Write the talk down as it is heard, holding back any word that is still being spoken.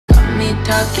me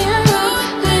talking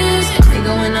ruthless. We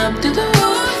going up to the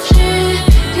roof, shit.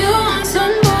 You want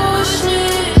some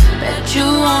bullshit? Bet you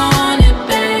want it,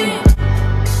 babe.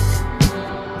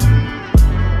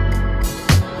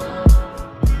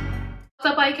 What's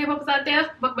up, all you K-popers out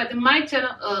there? Welcome back to my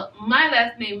channel. My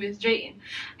last name is Jayden,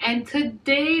 and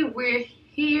today we're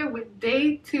here with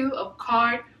day 2 of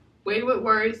KARD Way With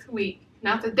Words week.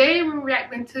 Now today we're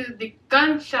reacting to the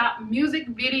Gunshot music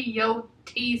video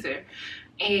teaser,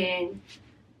 and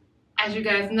as you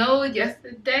guys know,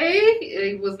 yesterday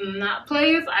it was not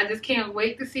players. I just can't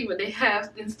wait to see what they have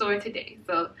in store today.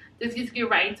 So let's just get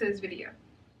right into this video.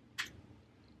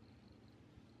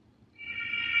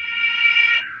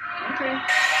 Okay.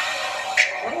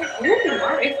 Oh,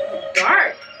 ooh, it's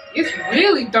dark. It's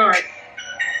really dark.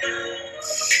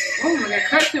 Oh my god,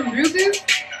 cuts and bruises.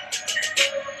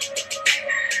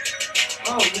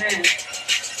 Oh man.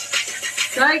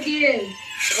 Dug in.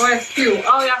 Oh, that's cute.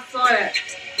 Oh, y'all saw that.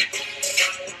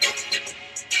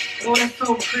 Oh, that's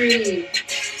so pretty.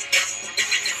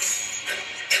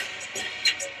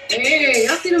 Hey,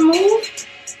 y'all see the move?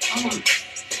 Oh.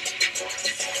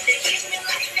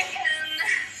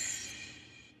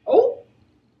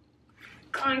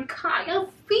 God,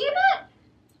 y'all see that?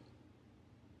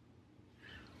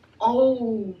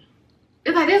 Oh.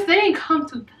 It's like this, they didn't come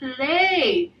to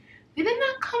play. They did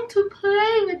not come to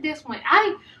play with this one.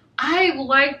 I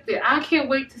liked it. I can't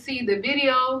wait to see the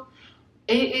video.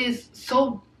 It is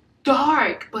so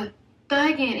dark but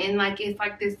thugging, and like it's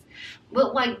like this,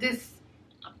 look like this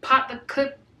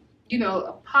apocalypse,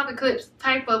 apocalypse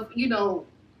type of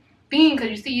thing, because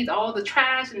you see all the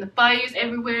trash and the fires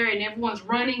everywhere and everyone's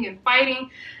running and fighting.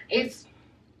 It's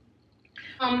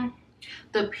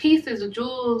the pieces, the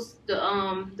jewels,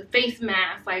 the face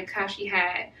mask, like how she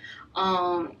had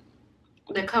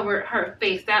that covered her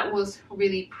face, that was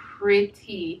really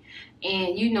pretty.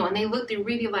 And and they looked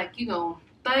really like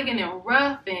thugging and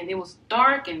rough, and it was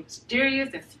dark and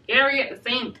mysterious and scary at the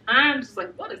same time. Just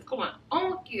like, what is going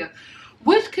on here?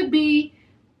 Which could be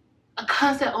a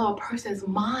concept of a person's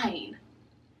mind.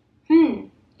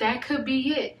 That could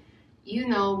be it.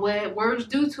 What words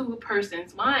do to a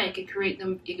person's mind can create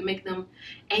them. It can make them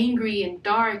angry and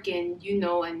dark, and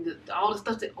and all the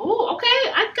stuff that. Oh, okay,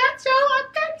 I got y'all.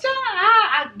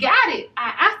 I got it.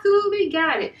 I absolutely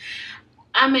got it.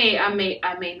 I may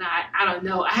not. I don't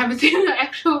know. I haven't seen the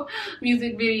actual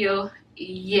music video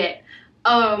yet.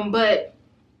 But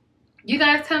you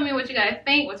guys tell me what you guys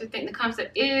think. What you think the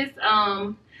concept is.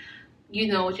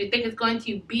 What you think it's going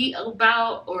to be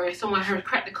about, or if someone has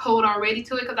cracked the code already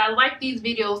to it. Because I like these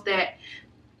videos that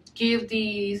give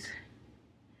these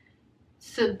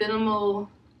subliminal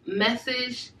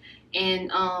message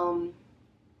and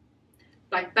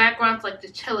like backgrounds, like to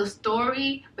tell a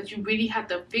story, but you really have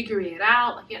to figure it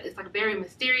out. Like, yeah, it's like very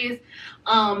mysterious,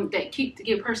 that keep to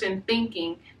get a person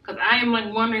thinking. Because I am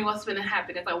like wondering what's going to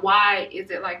happen. It's like, why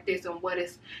is it like this, and what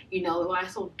is, why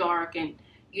it's so dark, and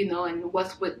and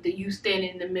what's with the you standing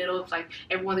in the middle. It's like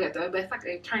everyone got the best, like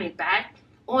they're turning back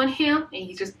on him, and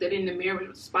he's just sitting in the mirror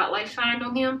with the spotlight shined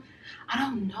on him. I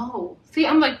don't know. See,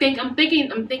 I'm thinking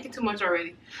too much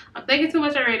already. I'm thinking too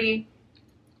much already.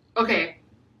 Okay.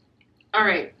 All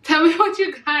right. Tell me what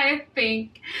you guys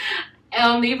think.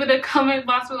 Leave it in the comment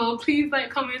box below. Please like,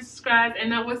 comment, subscribe,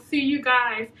 and I will see you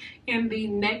guys in the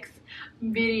next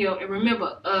video. And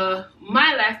remember,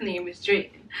 my last name is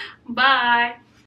Jayden. Bye.